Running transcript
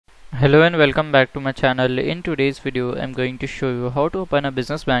Hello and welcome back to my channel. In today's video I'm going to show you how to open a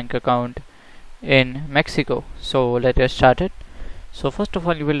business bank account in Mexico. So let's get started. So first of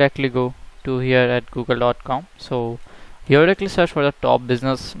all you will directly go to here at google.com. So here directly search for the top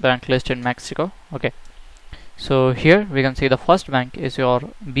business bank list in Mexico. Okay, so here we can see the first bank is your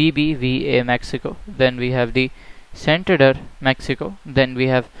BBVA Mexico, then we have the Santander Mexico, then we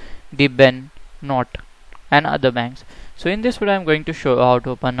have the Banorte and other banks. So in this video I'm going to show you how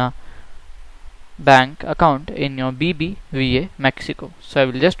to open a bank account in your BBVA Mexico. So I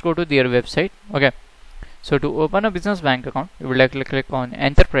will just go to their website. Okay, so to open a business bank account you will likely click on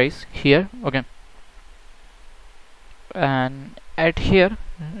enterprise here. Okay, and at here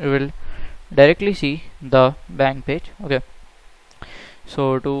you will directly see the bank page. Okay,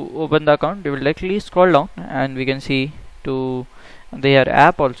 so to open the account you will likely scroll down and we can see to their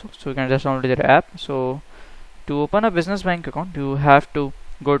app also, so you can just download their app. So to open a business bank account you have to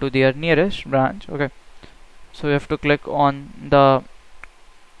go to their nearest branch. Okay, so you have to click on the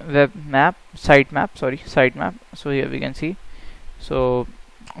site map. So here we can see, so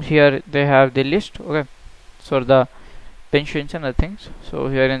here they have the list. Okay, so the pensions and other things. So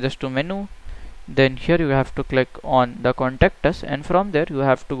here in just to menu, then here you have to click on the contact us, and from there you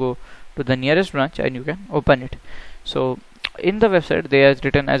have to go to the nearest branch and you can open it. So in the website they are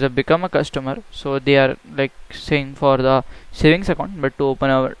written as a become a customer, so they are like saying for the savings account, but to open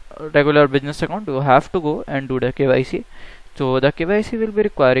a regular business account you have to go and do the KYC. So the KYC will be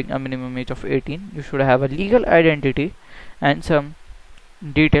requiring a minimum age of 18. You should have a legal identity and some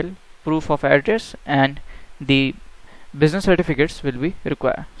detailed proof of address, and the business certificates will be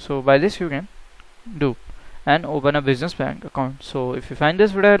required. So by this you can do and open a business bank account. So if you find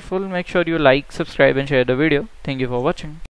this video helpful, make sure you like, subscribe and share the video. Thank you for watching.